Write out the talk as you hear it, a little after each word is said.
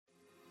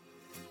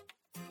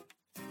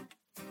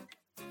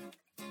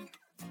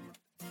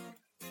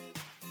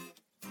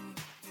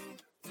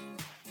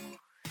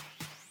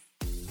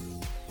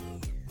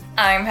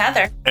I'm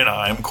Heather. And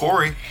I'm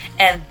Corey.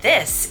 And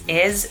this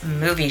is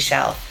Movie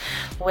Shelf,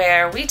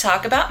 where we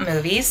talk about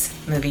movies,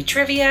 movie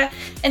trivia,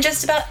 and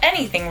just about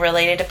anything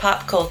related to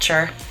pop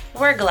culture.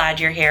 We're glad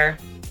you're here.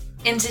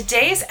 In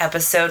today's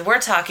episode,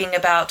 we're talking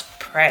about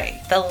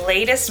Prey, the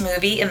latest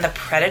movie in the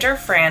Predator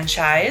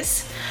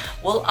franchise.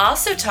 We'll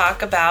also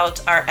talk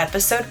about our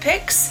episode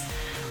picks,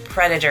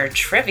 Predator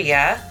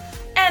trivia,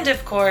 and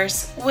of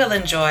course, we'll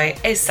enjoy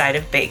a side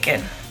of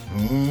bacon.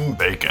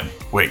 Bacon.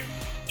 Wait,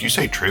 did you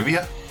say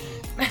trivia?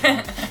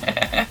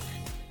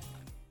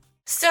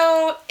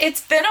 So,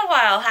 it's been a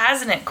while,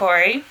 hasn't it,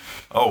 Corey?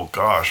 Oh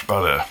gosh,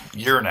 about a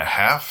year and a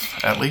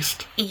half at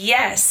least.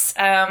 Yes,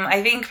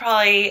 I think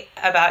probably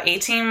about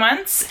 18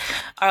 months.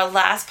 Our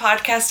last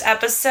podcast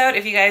episode,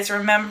 if you guys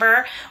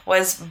remember,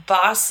 was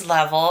Boss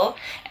Level,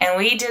 and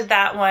we did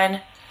that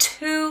one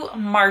 2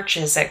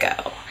 Marches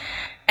ago.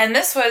 And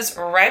this was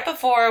right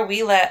before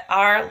we let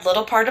our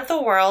little part of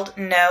the world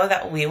know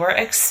that we were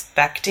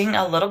expecting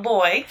a little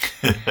boy.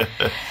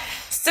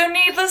 So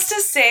needless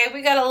to say,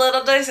 we got a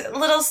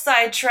little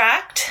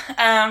sidetracked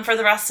for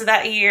the rest of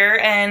that year,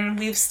 and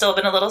we've still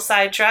been a little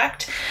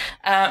sidetracked.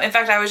 In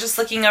fact, I was just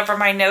looking over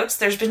my notes.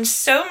 There's been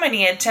so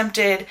many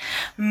attempted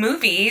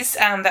movies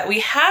that we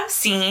have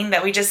seen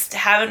that we just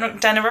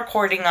haven't done a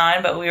recording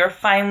on, but we were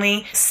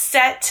finally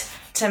set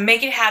to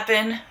make it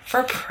happen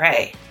for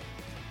Prey.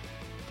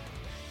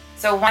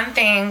 So one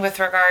thing with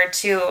regard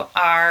to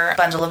our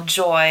bundle of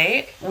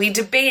joy, we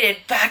debated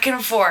back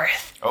and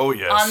forth. Oh,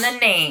 yes. On the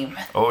name.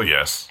 Oh,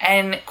 yes.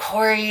 And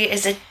Corey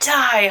is a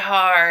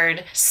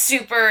die-hard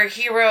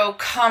superhero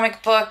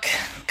comic book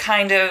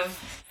kind of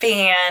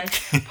fan,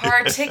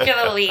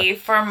 particularly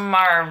for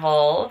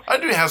Marvel. I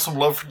do have some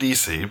love for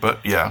DC,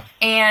 but yeah.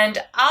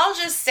 And I'll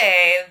just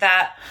say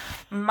that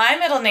my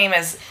middle name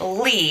is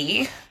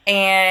Lee,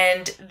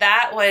 and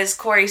that was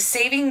Corey's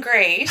saving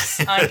grace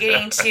on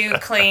getting to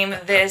claim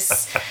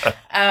this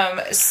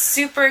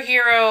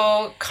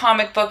superhero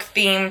comic book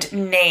themed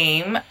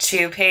name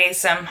to pay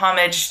some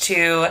homage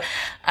to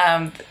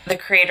the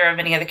creator of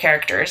many of the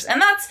characters.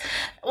 And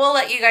we'll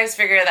let you guys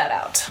figure that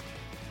out.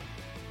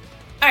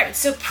 Alright,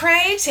 so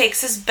Prey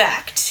takes us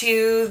back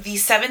to the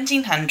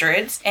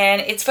 1700s,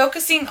 and it's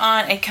focusing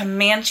on a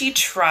Comanche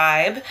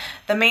tribe.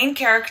 The main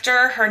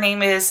character, her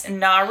name is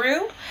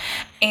Naru,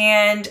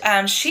 and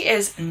she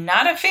is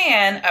not a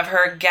fan of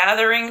her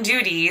gathering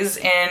duties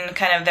in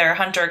kind of their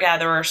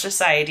hunter-gatherer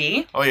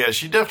society. Oh yeah,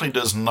 she definitely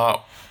does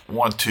not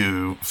want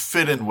to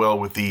fit in well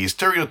with the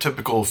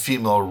stereotypical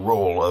female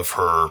role of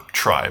her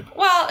tribe.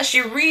 Well,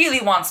 she really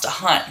wants to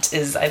hunt,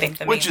 is I think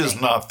the main Which is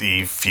thing. not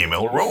the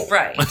female role.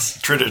 Right.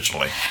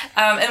 Traditionally.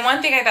 And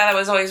one thing I thought that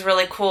was always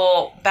really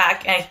cool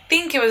back, and I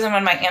think it was in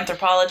one of my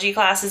anthropology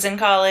classes in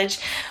college,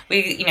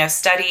 we,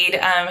 studied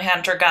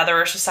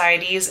hunter-gatherer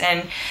societies,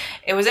 and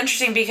it was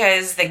interesting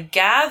because the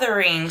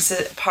gathering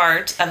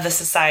part of the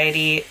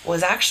society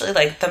was actually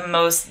like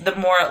the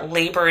more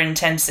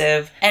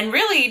labor-intensive, and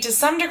really, to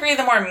some degree,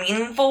 the more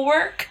meaningful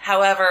work.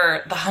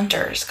 However, the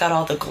hunters got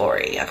all the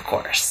glory, of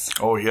course.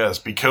 Oh yes,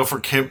 be careful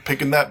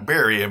picking that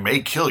berry, it may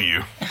kill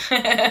you.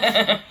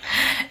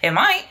 It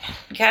might.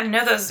 You gotta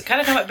know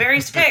what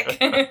berries to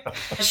pick.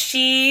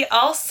 She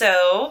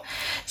also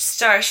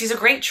she's a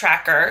great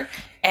tracker,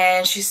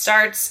 and she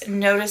starts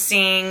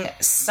noticing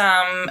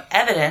some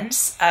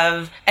evidence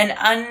of an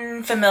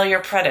unfamiliar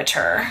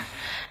predator,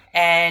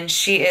 and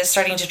she is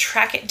starting to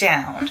track it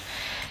down.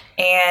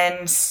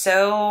 And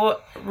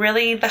so,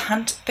 really, the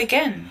hunt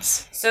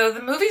begins. So,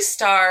 the movie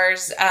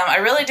stars, I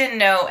really didn't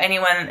know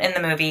anyone in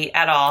the movie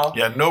at all.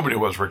 Yeah, nobody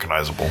was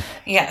recognizable.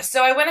 Yeah,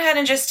 so I went ahead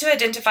and just to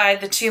identify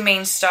the 2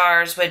 main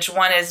stars, which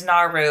one is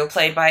Naru,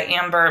 played by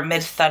Amber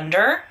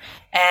Midthunder,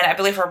 and I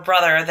believe her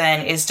brother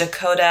then is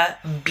Dakota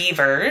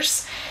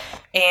Beavers.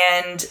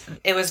 And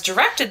it was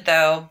directed,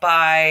 though,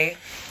 by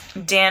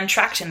Dan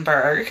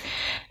Trachtenberg.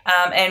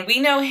 And we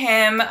know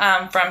him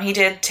from, he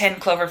did 10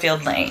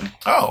 Cloverfield Lane.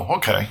 Oh,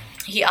 okay.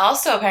 He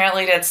also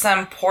apparently did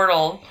some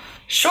Portal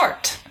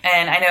short.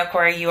 And I know,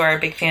 Corey, you are a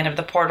big fan of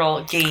the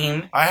Portal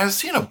game. I have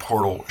seen a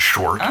Portal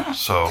short,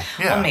 so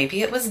yeah. Well,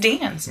 maybe it was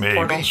Dan's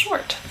Portal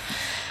short.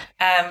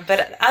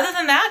 But other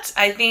than that,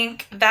 I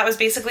think that was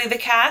basically the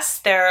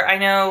cast. There, I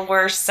know,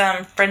 were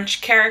some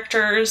French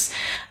characters,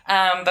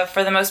 but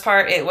for the most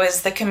part, it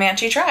was the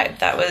Comanche tribe.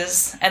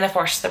 And of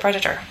course, the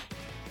Predator.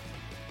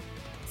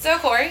 So,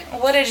 Corey,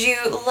 what did you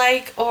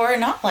like or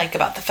not like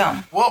about the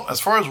film? Well, as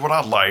far as what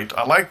I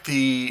liked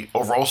the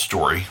overall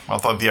story. I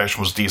thought the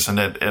action was decent.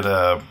 It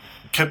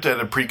kept it at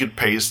a pretty good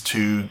pace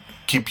to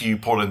keep you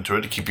pulled into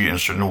it, to keep you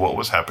interested in what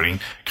was happening,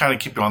 kind of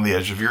keep you on the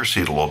edge of your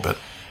seat a little bit.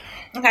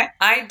 Okay,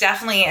 I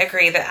definitely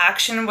agree. The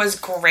action was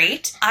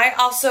great. I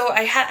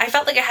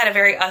felt like it had a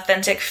very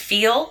authentic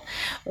feel,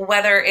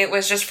 whether it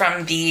was just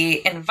from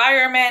the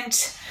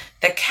environment,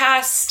 the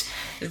cast,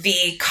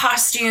 the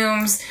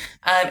costumes.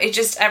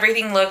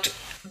 Everything looked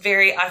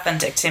very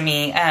authentic to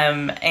me,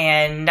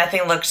 and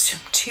nothing looked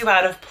too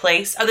out of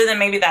place, other than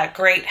maybe that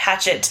great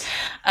hatchet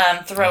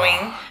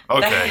throwing.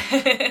 Okay.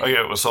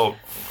 Okay, so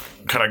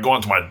can I go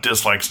on to my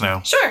dislikes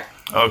now? Sure.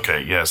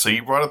 Okay, yeah. So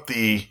you brought up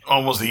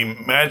almost the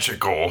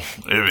magical,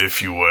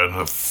 if you would,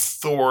 of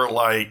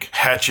Thor-like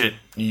hatchet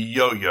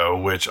yo-yo,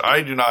 which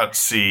I do not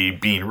see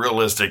being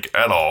realistic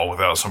at all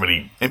without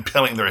somebody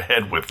impaling their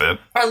head with it.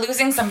 Or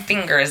losing some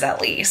fingers,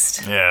 at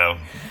least. Yeah.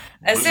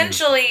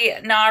 Essentially,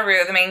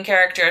 Naru, the main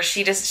character,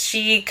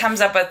 she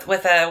comes up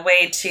with a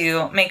way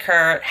to make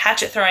her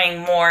hatchet throwing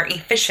more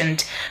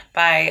efficient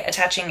by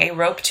attaching a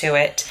rope to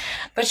it.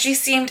 But she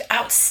seemed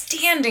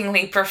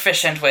outstandingly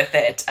proficient with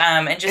it,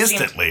 and just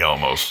instantly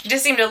almost.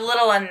 Just seemed a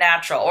little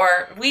unnatural.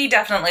 Or we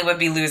definitely would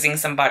be losing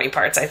some body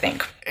parts, I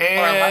think,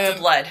 and or lots of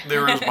blood.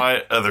 There is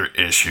my other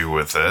issue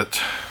with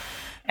it.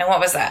 And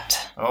what was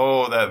that?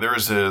 Oh, that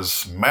there's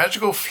this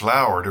magical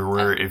flower to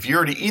where if you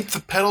already eat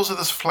the petals of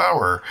this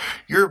flower,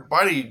 your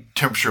body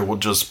temperature will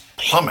just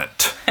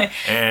plummet.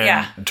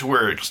 And to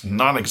where it's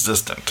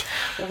non-existent.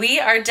 We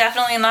are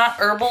definitely not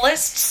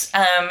herbalists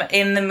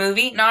in the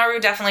movie. Naru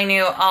definitely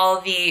knew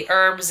all the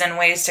herbs and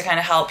ways to kind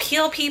of help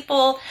heal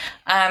people.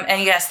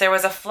 And yes, there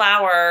was a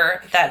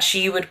flower that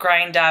she would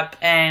grind up,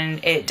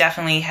 and it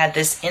definitely had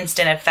this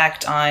instant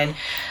effect on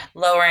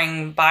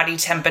lowering body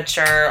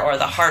temperature or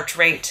the heart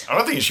rate. I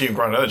don't think she even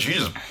ground up. She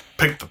just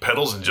picked the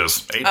petals and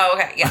just ate Oh,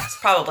 okay. Yes,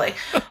 probably.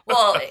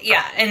 Well,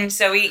 yeah. And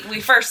so we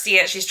first see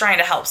it. She's trying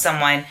to help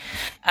someone.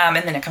 And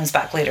then it comes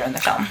back later in the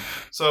film.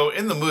 So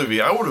in the movie,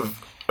 I would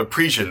have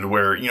appreciated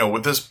where,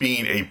 with this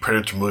being a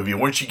Predator movie,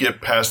 once you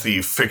get past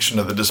the fiction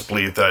of the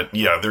disbelief that,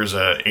 there's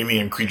a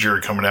alien creature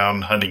coming out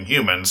and hunting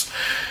humans,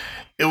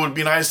 it would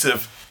be nice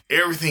if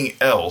everything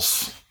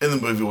else in the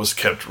movie was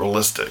kept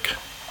realistic.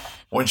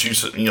 Once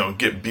you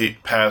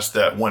get past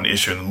that one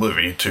issue in the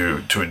movie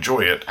to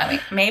enjoy it. I mean,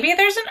 maybe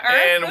there's an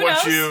herb. And Who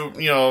once knows?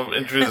 you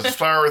introduce this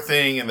flower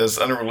thing and this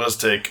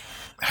unrealistic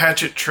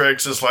hatchet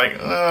tricks, it's like,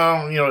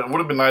 it would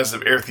have been nice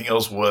if everything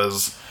else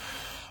was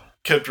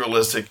kept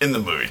realistic in the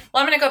movie.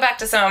 Well, I'm going to go back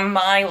to some of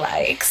my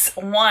likes.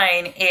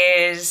 One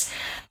is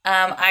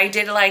I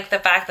did like the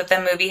fact that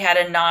the movie had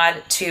a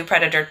nod to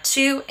Predator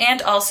 2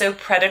 and also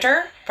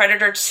Predator.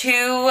 Predator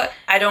 2,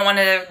 I don't want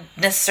to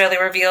necessarily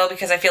reveal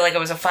because I feel like it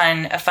was a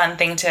fun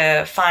thing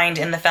to find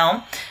in the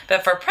film.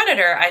 But for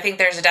Predator, I think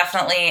there's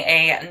definitely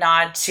a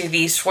nod to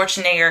the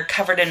Schwarzenegger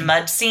covered in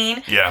mud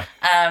scene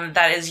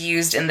that is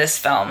used in this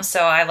film.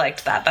 So I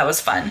liked that. That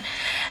was fun.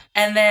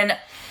 And then,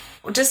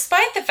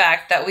 despite the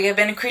fact that we have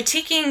been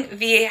critiquing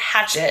the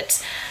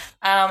hatchet,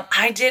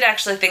 I did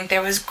actually think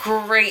there was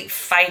great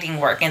fighting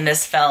work in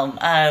this film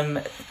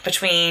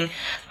between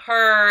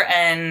her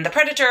and the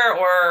Predator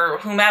or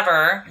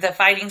whomever. The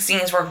fighting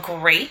scenes were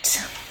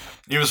great.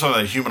 Even some of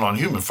the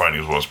human-on-human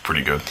fighting was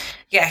pretty good.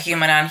 Yeah,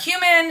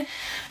 human-on-human,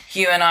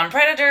 human on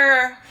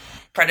Predator,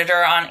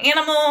 Predator on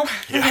animal,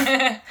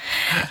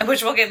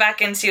 which we'll get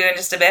back into in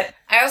just a bit.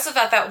 I also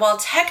thought that while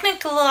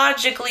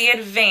technologically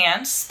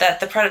advanced that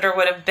the Predator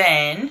would have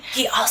been,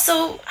 he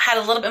also had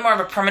a little bit more of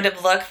a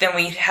primitive look than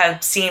we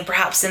have seen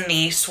perhaps in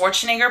the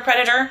Schwarzenegger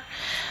Predator.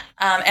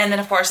 And then,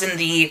 of course, in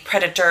the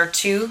Predator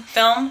 2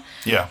 film.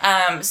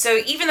 Yeah.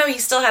 So even though he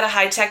still had a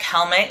high-tech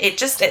helmet, it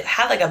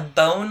had like a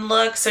bone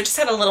look. So it just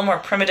had a little more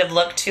primitive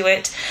look to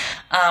it,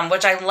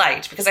 which I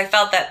liked because I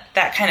felt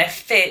that kind of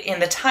fit in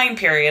the time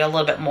period a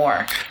little bit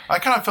more. I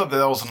kind of felt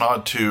that was a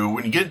nod to,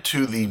 when you get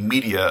to the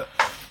media,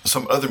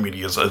 some other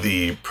medias of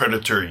the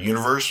Predator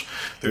universe,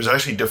 there's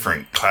actually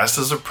different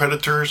classes of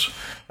Predators.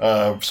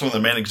 Some of the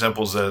main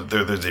examples,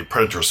 there's a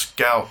Predator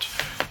Scout,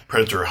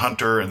 Predator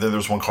Hunter, and then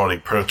there's one called a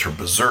Predator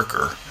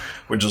Berserker,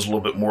 which is a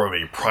little bit more of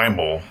a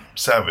primal,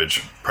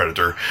 savage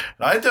predator.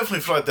 And I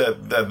definitely feel like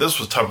that this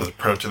was type of the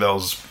Predator that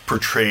was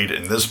portrayed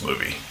in this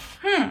movie.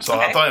 So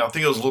okay. I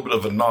think it was a little bit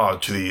of a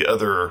nod to the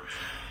other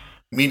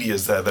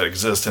medias that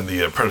exist in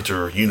the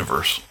Predator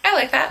universe. I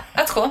like that.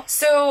 That's cool.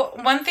 So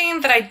one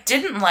thing that I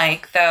didn't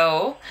like,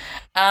 though,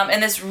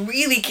 and this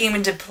really came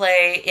into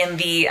play in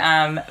the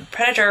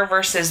Predator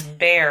versus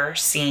Bear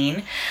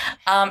scene,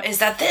 is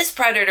that this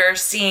Predator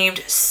seemed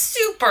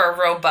super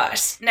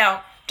robust.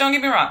 Now, don't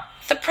get me wrong.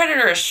 The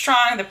Predator is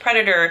strong. The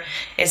Predator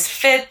is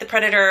fit. The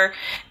Predator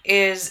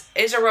is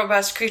a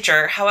robust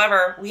creature.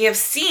 However, we have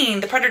seen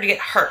the Predator get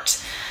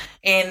hurt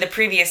in the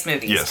previous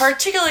movies. Yes.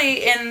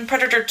 Particularly in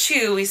Predator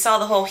 2, we saw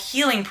the whole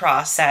healing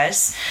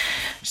process.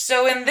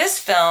 So in this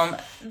film,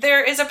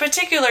 there is a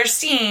particular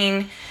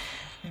scene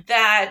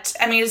that,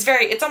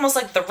 it's almost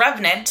like The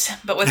Revenant,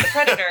 but with the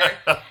Predator.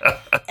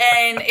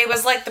 And it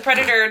was like the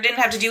Predator didn't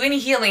have to do any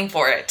healing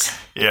for it.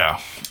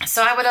 Yeah.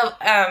 So I would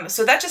have,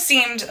 so that just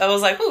seemed, I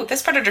was like, ooh,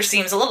 this Predator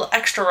seems a little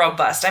extra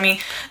robust.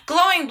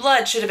 Glowing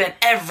blood should have been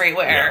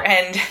everywhere.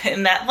 Yeah.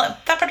 And that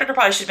Predator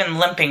probably should have been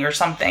limping or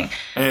something.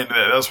 And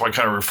that's why I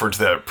kind of referred to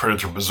that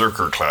Predator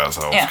Berserker class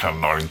that I was kind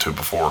of nodding to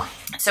before.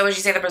 So would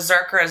you say the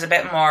Berserker is a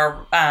bit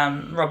more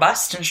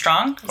robust and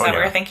strong? Is that what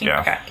you're thinking?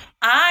 Yeah. Okay.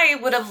 I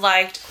would have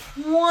liked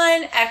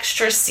one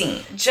extra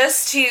scene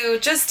just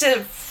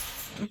to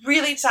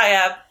really tie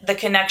up the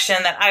connection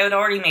that I had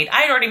already made.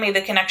 I had already made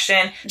the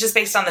connection just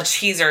based on the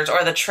teasers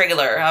or the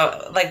trailer.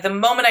 Like the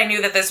moment I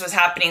knew that this was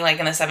happening, like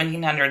in the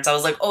 1700s, I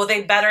was like, oh,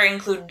 they better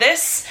include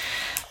this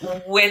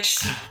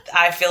which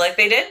I feel like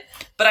they did.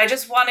 But I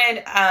just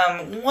wanted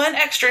one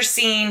extra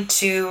scene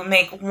to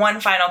make one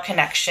final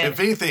connection. If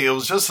anything, it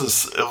was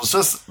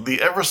just the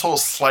ever so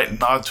slight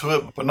nod to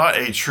it, but not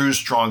a true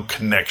strong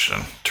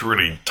connection to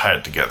really tie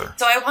it together.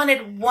 So I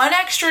wanted one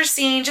extra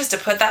scene just to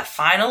put that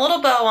final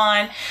little bow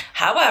on.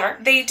 However,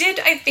 they did,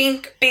 I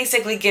think,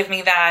 basically give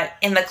me that.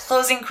 In the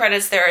closing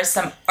credits, there is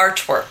some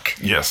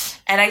artwork. Yes.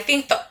 And I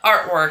think the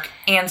artwork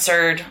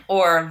answered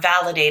or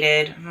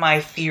validated my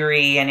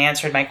theory and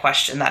answered my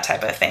question, that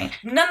type of thing.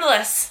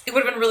 Nonetheless, it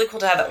would have been really cool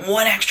to have that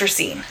one extra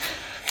scene.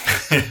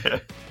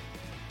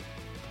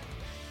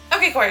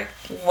 Okay, Corey,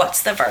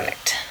 what's the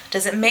verdict?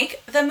 Does it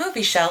make the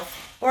movie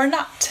shelf or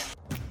not?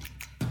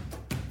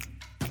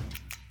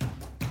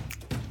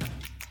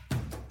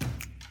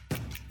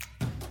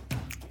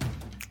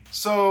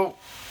 So,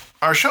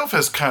 our shelf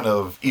has kind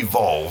of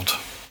evolved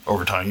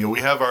over time.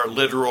 We have our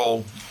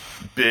literal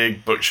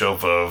big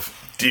bookshelf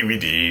of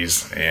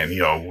DVDs,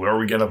 and are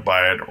we going to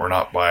buy it or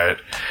not buy it?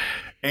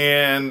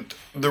 And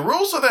the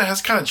rules of that has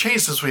kind of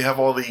changed since we have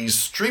all these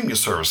streaming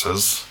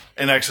services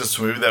and access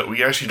to movies that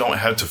we actually don't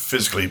have to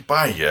physically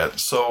buy yet.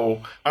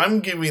 So I'm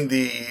giving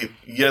the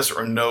yes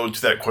or no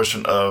to that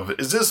question of,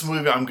 is this a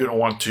movie I'm going to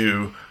want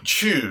to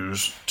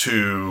choose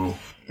to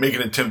make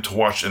an attempt to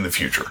watch in the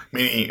future?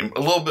 Meaning a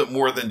little bit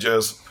more than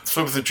just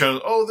flipping through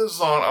channels, oh, this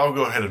is on, I'll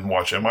go ahead and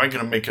watch it. Am I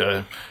going to make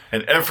an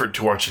effort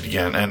to watch it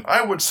again? And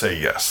I would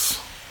say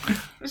yes.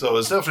 So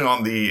it's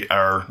definitely on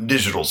our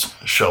digital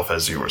shelf,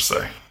 as you would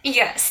say.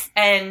 Yes,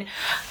 and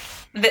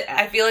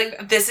I feel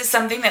like this is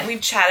something that we've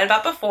chatted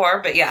about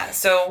before, but yeah,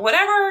 so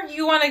whatever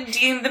you want to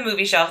deem the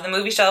movie shelf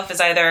is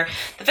either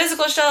the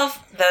physical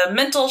shelf, the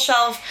mental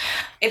shelf.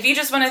 If you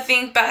just want to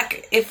think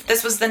back, if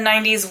this was the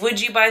 90s, would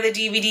you buy the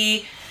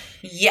DVD?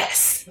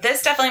 Yes,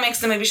 this definitely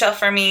makes the movie shelf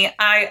for me.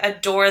 I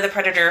adore the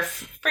Predator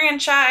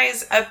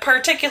franchise,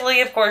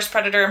 particularly, of course,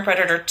 Predator and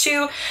Predator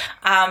 2.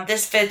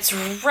 This fits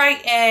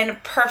right in,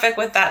 perfect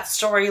with that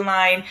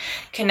storyline,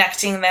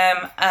 connecting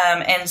them,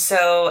 and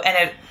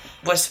it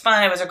was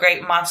fun. It was a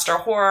great monster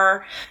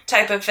horror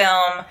type of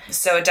film,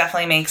 so it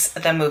definitely makes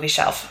the movie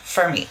shelf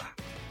for me.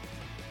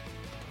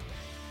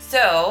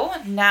 So,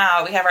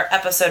 now we have our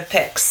episode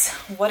picks.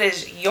 What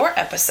is your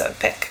episode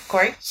pick,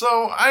 Corey?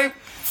 So, I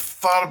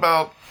thought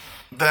about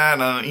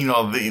that,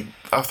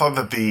 I thought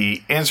that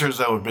the answers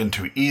that would have been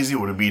too easy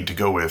would have been to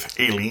go with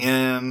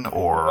Alien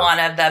or one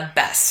of the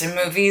best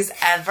movies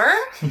ever,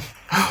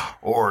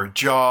 or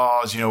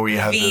Jaws. Where you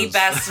have the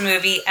best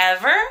movie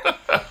ever.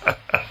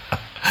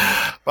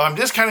 But I'm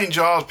discounting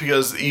Jaws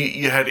because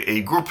you had a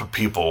group of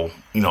people,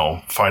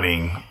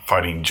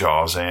 fighting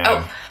Jaws, and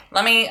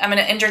I'm going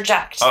to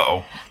interject.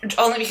 Uh-oh.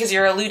 Only because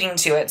you're alluding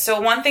to it.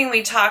 So one thing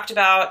we talked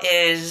about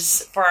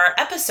is, for our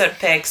episode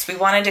picks, we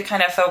wanted to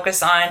kind of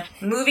focus on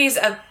movies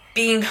of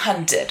being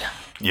hunted.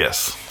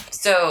 Yes.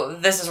 So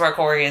this is where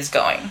Corey is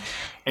going.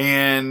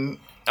 And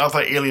I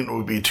thought Alien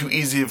would be too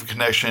easy of a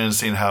connection,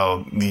 seeing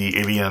how the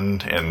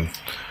Alien and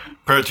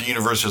Predator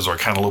universes are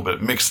kind of a little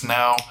bit mixed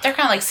now. They're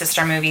kind of like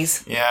sister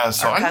movies. Yeah,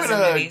 so I'm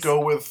going to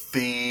go with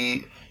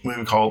the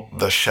movie called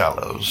The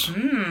Shallows.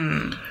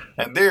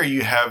 And there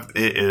you have,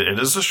 it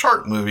is a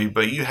shark movie,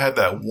 but you had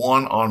that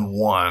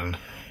one-on-one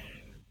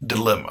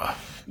dilemma.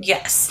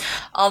 Yes.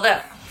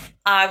 Although,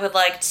 I would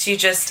like to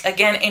just,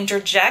 again,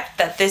 interject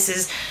that this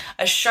is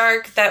a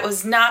shark that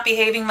was not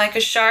behaving like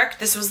a shark.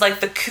 This was like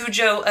the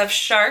Cujo of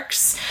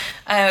sharks.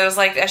 It was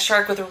like a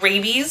shark with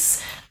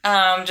rabies.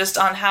 Just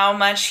on how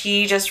much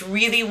he just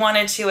really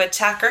wanted to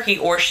attack her. He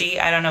or she,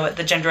 I don't know what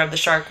the gender of the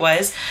shark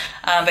was.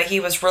 But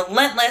he was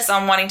relentless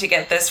on wanting to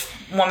get this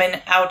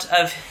woman out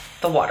of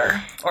the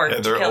water.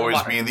 They're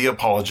always being the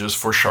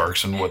apologists for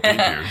sharks and what they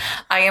do.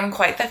 I am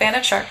quite the fan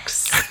of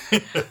sharks.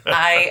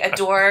 I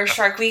adore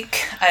Shark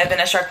Week. I've been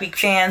a Shark Week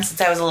fan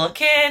since I was a little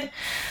kid.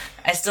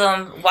 I still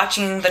am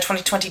watching the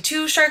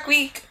 2022 Shark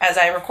Week as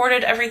I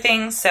recorded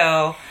everything,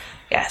 so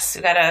yes,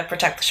 we gotta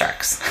protect the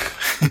sharks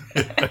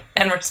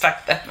and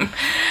respect them.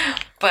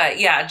 But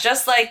yeah,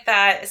 just like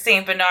that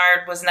St.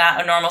 Bernard was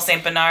not a normal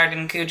St. Bernard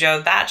in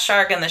Cujo, that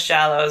shark in The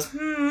Shallows,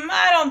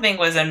 I don't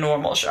think was a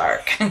normal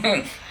shark.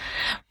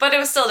 But it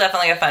was still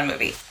definitely a fun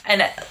movie.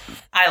 And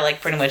I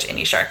like pretty much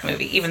any shark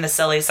movie, even the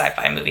silly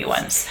sci-fi movie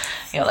ones.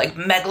 Like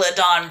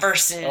Megalodon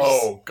versus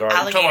Oh, God.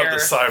 alligator. I'm talking about the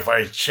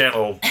Sci-Fi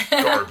Channel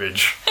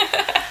garbage.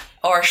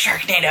 Or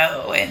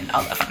Sharknado and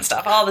all the fun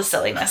stuff, all the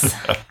silliness.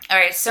 All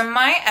right, so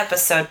my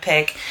episode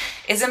pick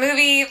is a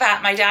movie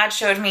that my dad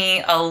showed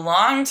me a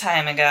long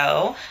time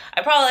ago.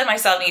 I probably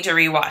myself need to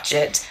rewatch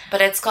it,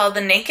 but it's called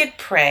The Naked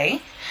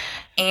Prey.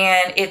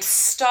 And it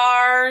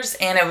stars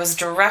and it was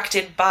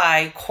directed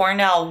by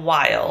Cornel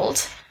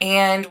Wilde.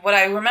 And what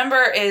I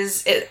remember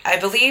is, I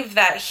believe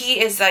that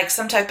he is like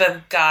some type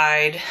of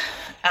guide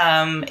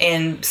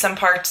in some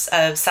parts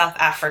of South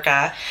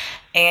Africa.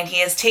 And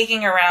he is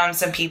taking around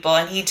some people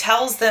and he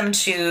tells them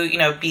to,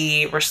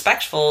 be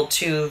respectful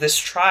to this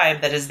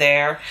tribe that is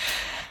there.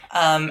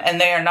 and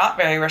they are not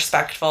very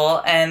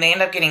respectful, and they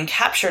end up getting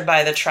captured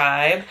by the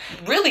tribe,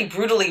 really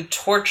brutally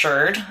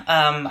tortured.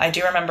 I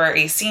do remember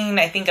a scene,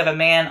 I think, of a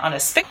man on a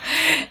spit,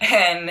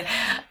 and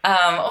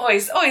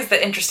always the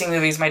interesting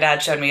movies my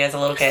dad showed me as a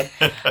little kid.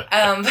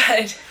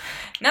 But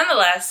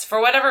nonetheless,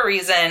 for whatever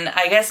reason,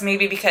 I guess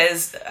maybe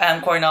because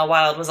Cornell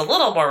Wilde was a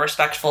little more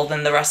respectful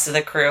than the rest of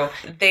the crew,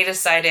 they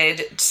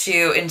decided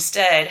to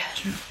instead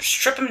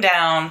strip him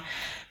down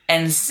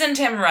and send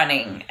him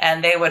running,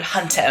 and they would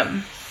hunt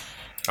him.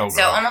 Oh,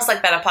 so almost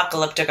like that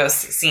Apocalypticos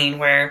scene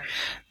where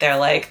they're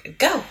like,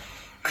 go.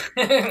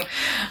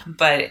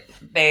 But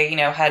they,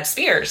 had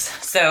spears.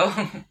 So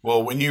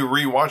well, when you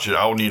rewatch it,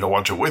 I'll need to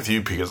watch it with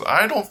you because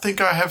I don't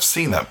think I have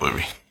seen that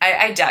movie.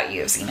 I doubt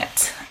you have seen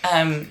it.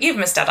 You've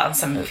missed out on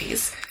some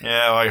movies.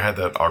 Yeah, I had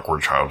that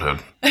awkward childhood.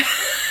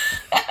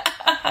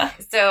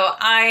 So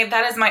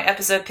that is my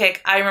episode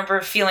pick. I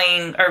remember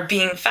feeling or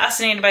being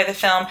fascinated by the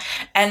film,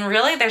 and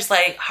really there's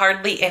like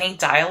hardly any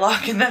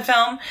dialogue in the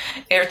film.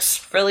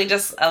 It's really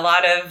just a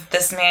lot of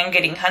this man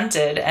getting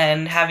hunted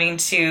and having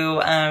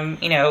to,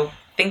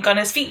 think on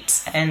his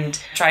feet and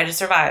try to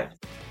survive.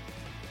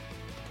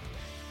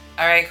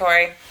 All right,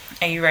 Corey,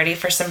 are you ready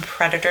for some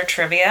Predator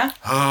trivia?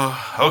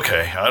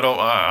 Okay. I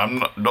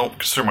don't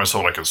consider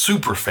myself like a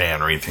super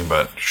fan or anything,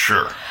 but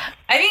sure.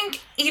 I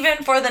think even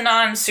for the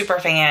non-super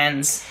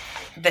fans,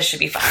 this should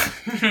be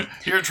fun.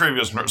 Your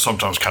trivia is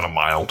sometimes kind of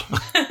mild.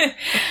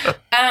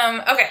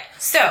 Okay,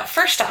 so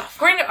first off,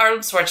 according to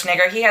Arnold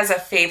Schwarzenegger, he has a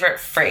favorite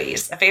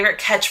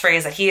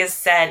catchphrase that he has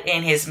said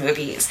in his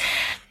movies.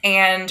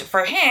 And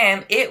for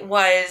him, it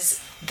was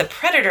the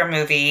Predator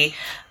movie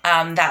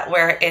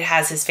where it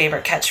has his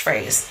favorite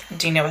catchphrase.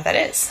 Do you know what that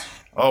is?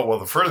 Oh, well,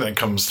 the first thing that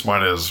comes to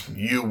mind is,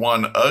 you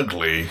won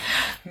ugly.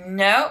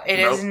 No, it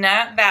is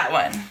not that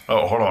one.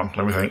 Oh, hold on.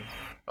 Let me think.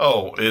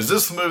 Oh, is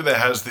this the movie that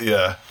has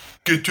the,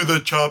 get to the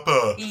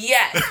chopper?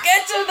 Yes,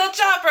 get to the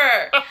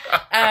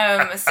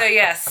chopper! So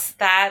yes,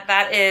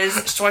 that is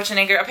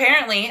Schwarzenegger.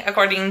 Apparently,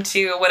 according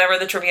to whatever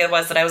the trivia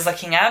was that I was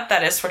looking up,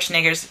 that is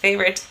Schwarzenegger's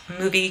favorite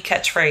movie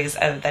catchphrase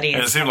that he has.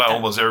 And it seems like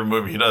almost every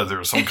movie he does,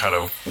 there's some kind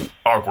of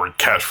awkward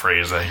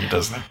catchphrase that he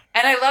does there.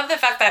 And I love the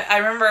fact that I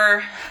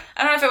remember,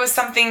 I don't know if it was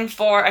something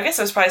I guess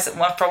it was probably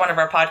for one of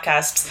our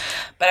podcasts,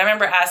 but I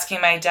remember asking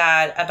my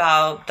dad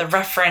about the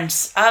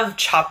reference of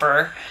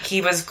Chopper.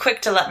 He was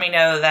quick to let me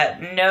know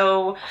that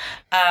no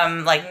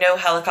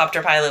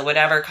helicopter pilot would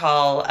ever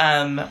call,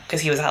 because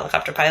he was a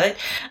helicopter pilot,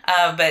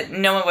 but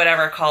no one would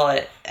ever call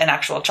it an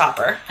actual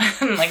chopper.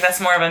 Like,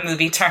 that's more of a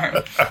movie term.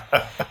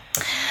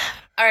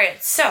 All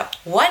right, so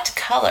what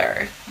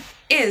color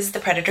is the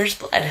Predator's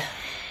blood?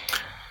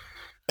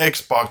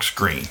 Xbox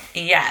green.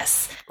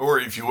 Yes. Or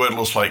if you would,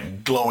 looks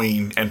like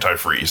glowing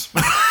antifreeze.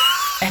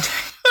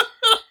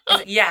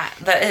 Yeah,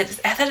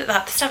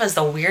 that stuff is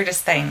the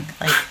weirdest thing.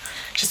 Like,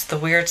 just the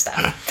weird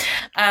stuff.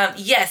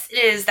 Yes,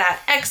 it is that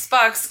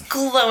Xbox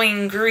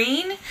glowing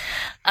green.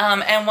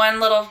 And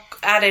one little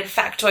added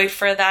factoid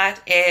for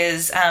that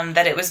is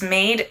that it was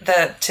made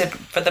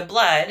for the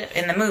blood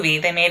in the movie.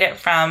 They made it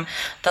from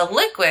the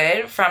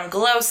liquid from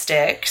glow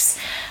sticks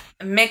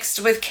mixed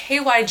with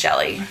KY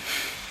jelly.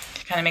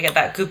 Kind of make it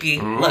that goopy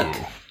look.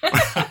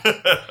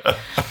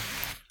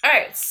 All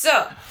right,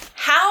 so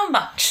how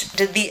much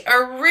did the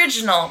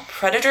original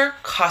Predator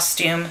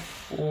costume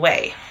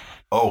weigh?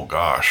 Oh,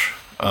 gosh.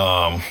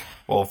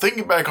 Well,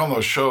 thinking back on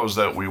those shows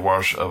that we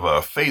watched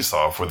of Face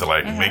Off, where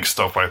they make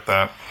stuff like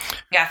that.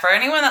 Yeah, for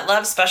anyone that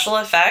loves special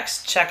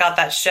effects, check out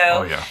that show.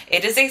 Oh, yeah.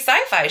 It is a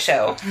sci-fi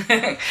show.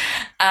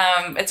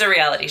 It's a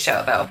reality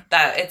show, though.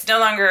 That it's no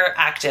longer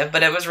active,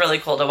 but it was really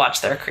cool to watch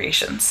their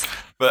creations.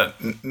 But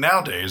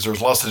nowadays, there's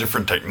lots of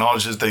different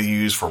technologies they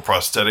use for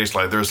prosthetics.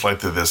 Like there's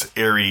this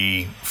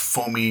airy,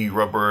 foamy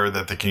rubber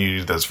that they can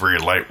use that's very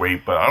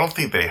lightweight. But I don't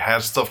think they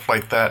had stuff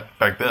like that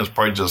back then. It's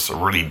probably just a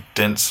really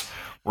dense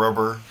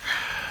rubber.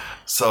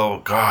 So,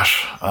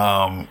 gosh,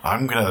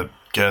 I'm going to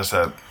guess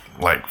at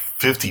like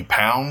 50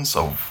 pounds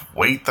of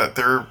weight that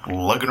they're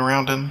lugging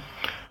around in.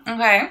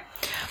 Okay.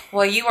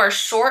 Well, you are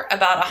short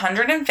about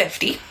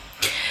 150.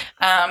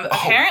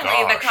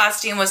 Apparently, the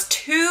costume was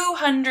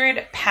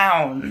 200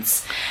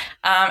 pounds.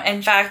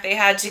 In fact, they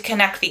had to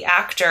connect the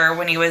actor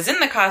when he was in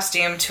the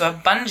costume to a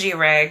bungee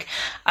rig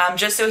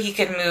just so he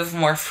could move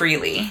more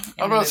freely.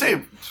 I was about to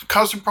say,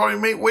 costume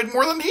probably weighed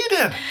more than he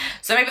did.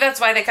 So maybe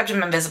that's why they kept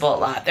him invisible a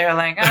lot. They're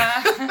like,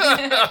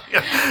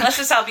 let's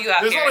just help you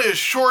out. There's only a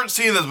short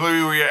scene in this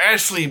movie where you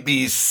actually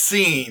be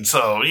seen.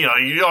 So, you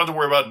don't have to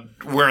worry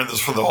about wearing this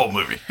for the whole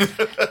movie.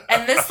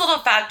 And this little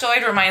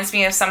factoid reminds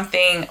me of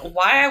something,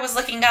 why I was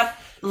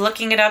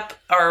looking it up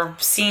or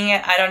seeing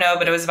it, I don't know,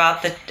 but it was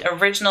about the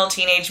original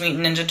Teenage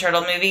Mutant Ninja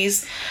Turtle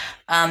movies,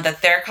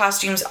 that their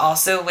costumes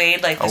also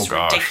weighed like this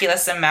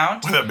ridiculous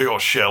amount. With that big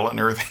old shell and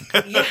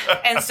everything. Yeah.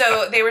 And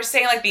so they were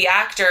saying like the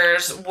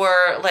actors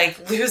were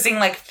like losing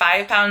like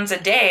 5 pounds a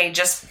day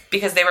just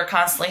because they were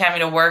constantly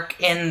having to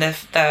work in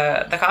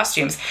the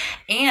costumes.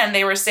 And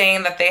they were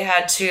saying that they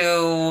had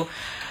to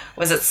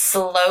was it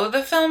slow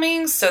the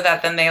filming so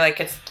that then they like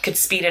could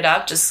speed it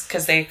up just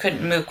because they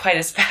couldn't move quite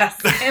as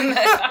fast in the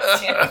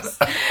costumes,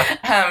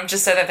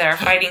 just so that their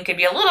fighting could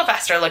be a little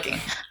faster looking.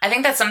 I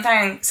think that's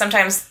sometimes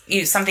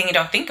something you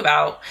don't think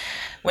about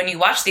when you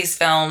watch these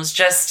films.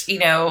 Just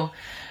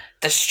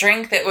the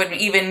strength that would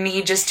even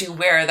need just to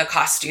wear the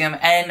costume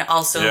and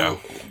also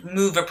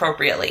move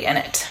appropriately in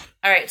it.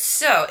 All right,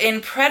 so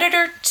in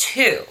Predator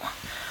 2,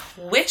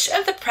 which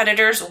of the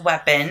Predator's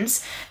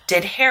weapons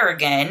did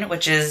Harrigan,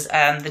 which is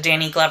the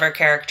Danny Glover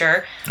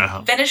character,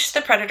 finish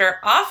the Predator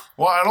off?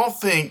 Well, I don't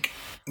think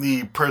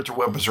the Predator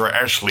weapons are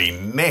actually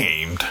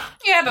named.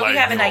 Yeah, but we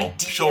have an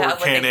idea. Shoulder of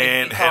what they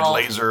cannon, could be head called.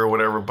 laser, or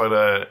whatever.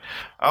 But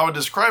I would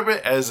describe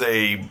it as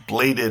a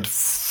bladed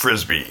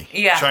frisbee.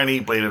 Yeah. Shiny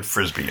bladed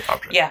frisbee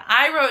object. Yeah,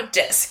 I wrote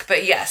disc,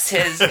 but yes,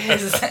 his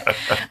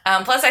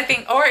plus I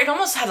think, or it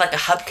almost had like a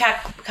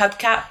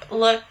hubcap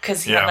look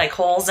because he had like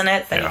holes in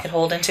it that he could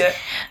hold into it.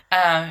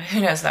 Who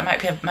knows? That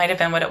might have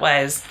been what it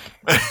was.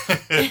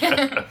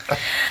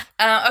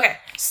 Okay,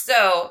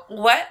 so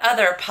what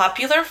other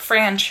popular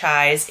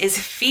franchise is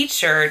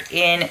featured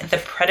in the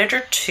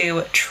Predator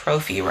 2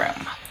 trophy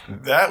room?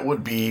 That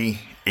would be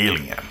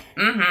Alien.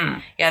 Mm-hmm.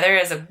 Yeah, there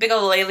is a big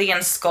old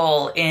alien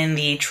skull in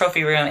the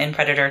trophy room in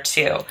Predator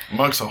 2.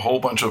 Amongst a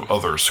whole bunch of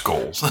other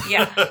skulls.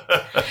 Yeah.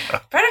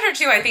 Predator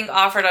 2, I think,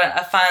 offered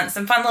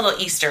some fun little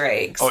Easter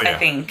eggs, I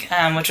think,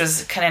 which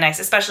was kind of nice,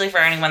 especially for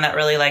anyone that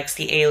really likes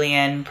the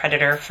Alien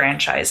Predator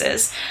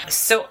franchises.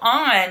 So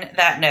on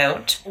that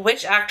note,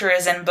 which actor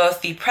is in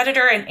both the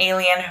Predator and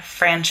Alien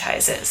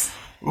franchises?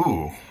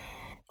 Ooh.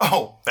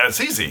 Oh, that's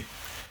easy.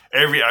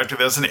 Every actor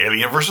that's an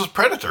Alien versus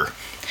Predator.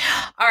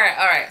 All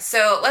right.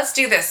 So let's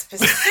do this.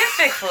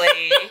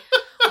 Specifically,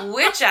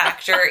 which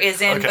actor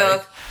is in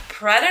both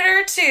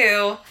Predator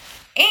 2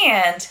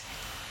 and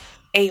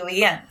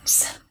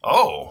Aliens?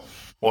 Oh.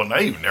 Well, now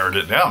you've narrowed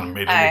it down and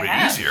made it a little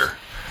bit easier.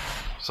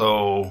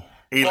 So,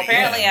 Aliens. Well,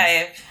 apparently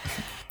I've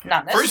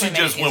not necessarily First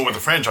you just went with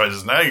the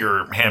franchises. Now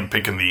you're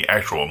handpicking the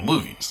actual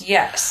movies.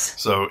 Yes.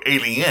 So,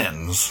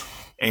 Aliens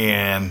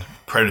and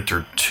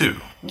Predator 2.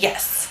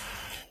 Yes.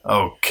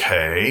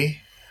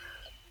 Okay.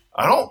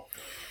 I don't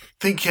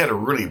think he had a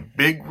really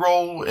big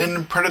role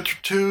in Predator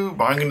 2,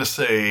 but I'm going to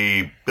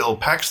say Bill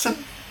Paxton.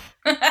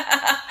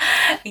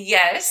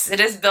 Yes, it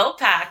is Bill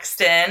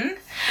Paxton.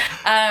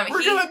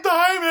 We're going to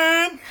die,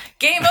 man.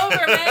 Game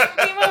over, man.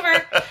 Game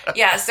over.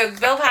 Yeah, so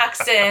Bill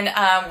Paxton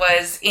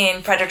was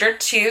in Predator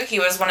 2. He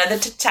was one of the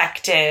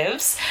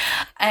detectives.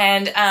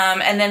 And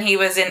then he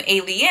was in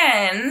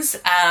Aliens,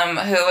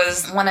 who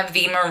was one of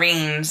the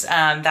Marines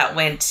that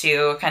went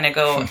to kind of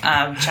go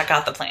check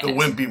out the planet. The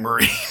wimpy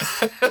Marine.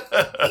 Yeah,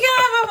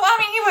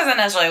 but he wasn't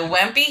necessarily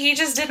wimpy. He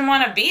just didn't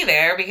want to be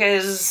there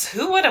because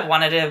who would have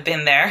wanted to have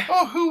been there?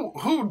 Oh,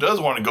 who does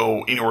want to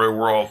go anywhere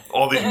where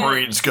all these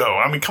Marines go?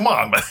 I mean, come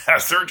on, but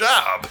that's their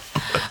job.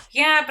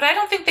 Yeah, but I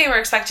don't think they were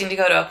expecting to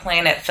go to a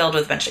planet filled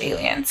with a bunch of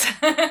aliens.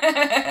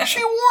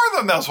 She warned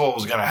them that's what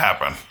was going to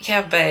happen.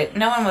 Yeah, but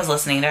no one was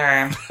listening to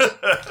her.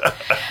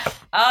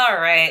 All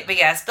right, but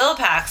yes, Bill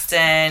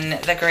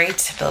Paxton, the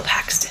great Bill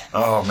Paxton.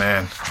 Oh,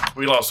 man.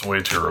 We lost him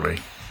way too early.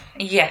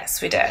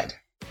 Yes, we did.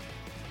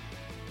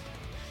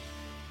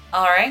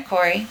 All right,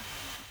 Corey.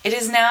 It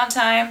is now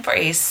time for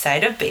a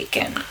side of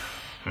bacon.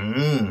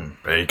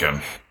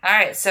 Bacon. All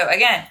right, so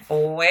again,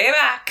 way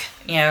back,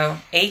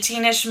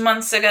 18-ish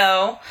months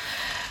ago,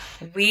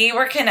 we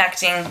were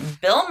connecting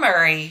Bill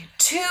Murray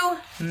to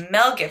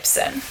Mel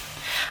Gibson.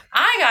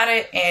 I got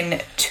it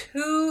in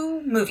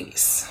 2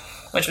 movies,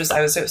 which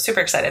I was super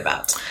excited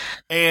about.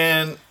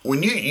 And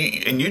when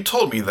you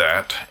told me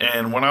that,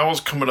 and when I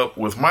was coming up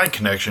with my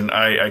connection,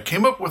 I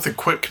came up with a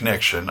quick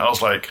connection. I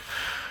was like,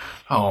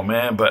 oh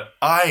man, but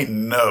I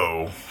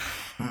know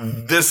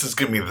this is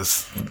going to be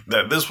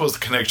this was the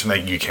connection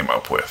that you came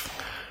up with.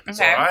 Okay.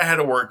 So I had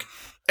to work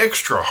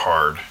extra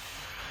hard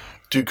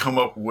to come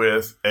up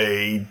with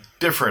a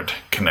different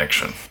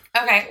connection.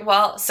 Okay,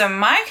 well, so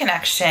my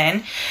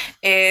connection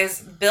is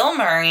Bill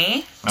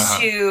Murray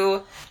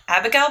to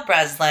Abigail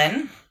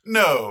Breslin.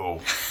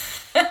 No.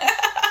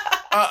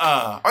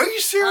 Are you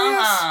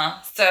serious?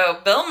 So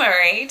Bill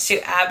Murray to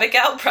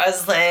Abigail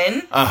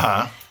Breslin.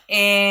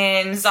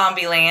 In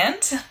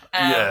Zombieland,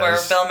 where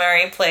Bill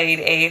Murray played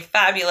a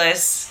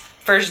fabulous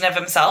version of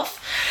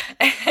himself.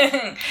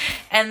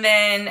 And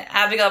then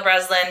Abigail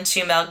Breslin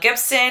to Mel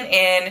Gibson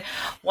in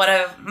one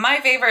of my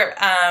favorite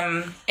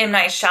M.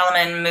 Night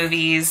Shyamalan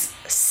movies,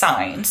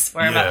 Signs,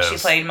 where she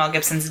played Mel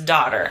Gibson's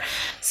daughter.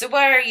 So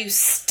why are you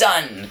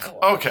stunned,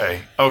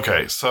 Corey?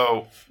 Okay.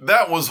 So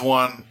that was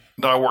one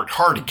that I worked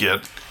hard to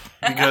get.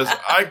 Because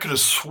I could have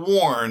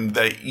sworn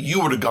that you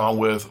would have gone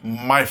with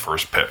my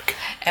first pick.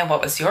 And what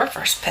was your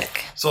first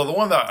pick? So the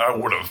one that I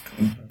would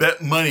have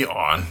bet money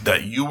on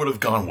that you would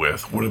have gone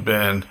with would have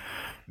been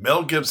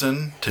Mel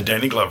Gibson to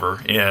Danny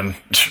Glover and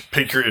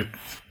take your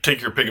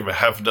pick of a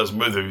half a dozen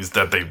movies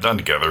that they've done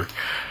together.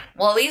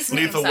 Well, at least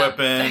Lethal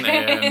Weapon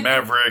and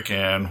Maverick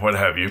and what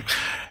have you.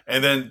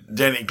 And then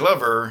Danny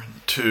Glover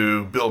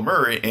to Bill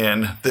Murray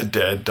in The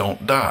Dead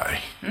Don't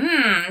Die.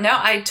 No,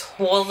 I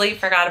totally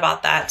forgot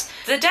about that.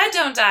 The Dead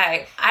Don't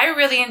Die. I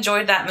really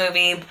enjoyed that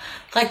movie,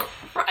 like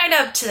right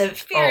up to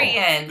the very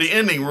end. The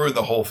ending ruined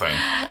the whole thing.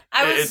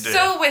 I was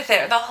so with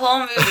it the whole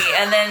movie,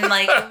 and then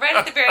like right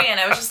at the very end,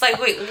 I was just like,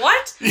 wait,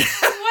 what?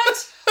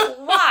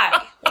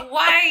 What?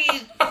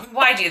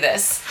 Why do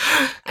this?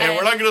 And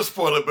we're not going to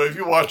spoil it, but if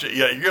you watch it,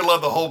 you're going to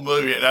love the whole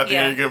movie, and at the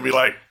end, you're going to be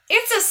like,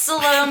 it's a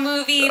slow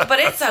movie, but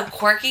it's a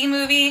quirky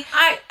movie.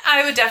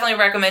 I would definitely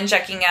recommend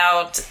checking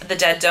out The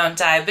Dead Don't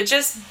Die, but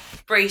just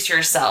brace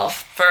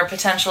yourself for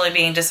potentially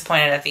being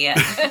disappointed at the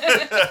end.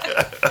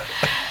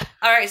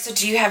 All right, so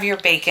do you have your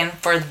bacon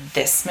for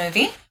this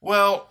movie?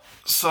 Well,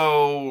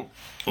 so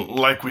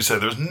like we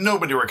said, there's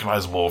nobody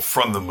recognizable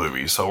from the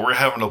movie, so we're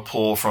having to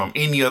pull from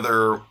any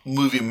other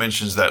movie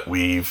mentions that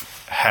we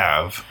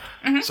have.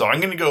 Mm-hmm. So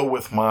I'm going to go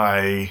with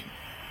my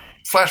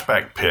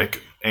flashback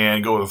pick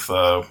and go with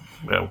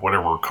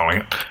whatever we're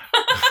calling it.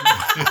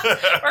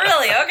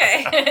 Really?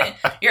 Okay.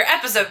 Your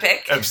episode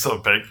pick.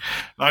 Episode pick.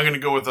 Now I'm going to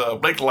go with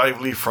Blake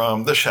Lively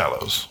from The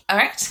Shallows. All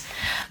right.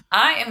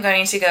 I am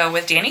going to go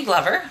with Danny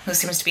Glover, who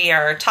seems to be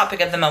our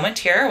topic of the moment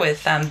here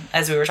with,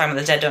 as we were talking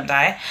about The Dead Don't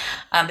Die.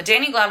 But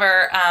Danny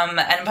Glover, and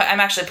I'm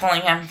actually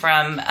pulling him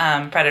from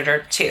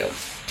Predator 2.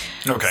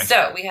 Okay.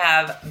 So we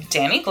have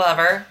Danny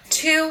Glover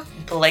to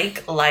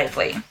Blake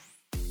Lively.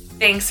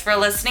 Thanks for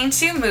listening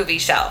to Movie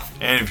Shelf.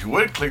 And if you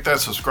would, click that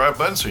subscribe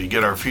button so you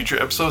get our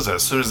future episodes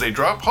as soon as they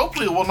drop.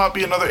 Hopefully it will not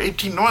be another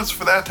 18 months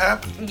for that to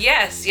happen.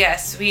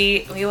 Yes.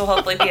 We will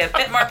hopefully be a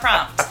bit more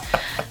prompt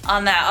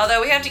on that.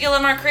 Although we have to get a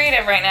little more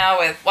creative right now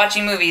with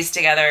watching movies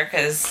together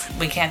because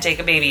we can't take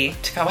a baby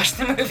to go watch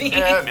the movie.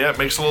 Yeah, it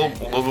makes it a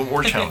little bit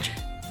more challenging.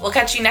 We'll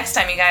catch you next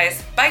time, you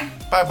guys. Bye.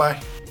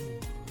 Bye-bye.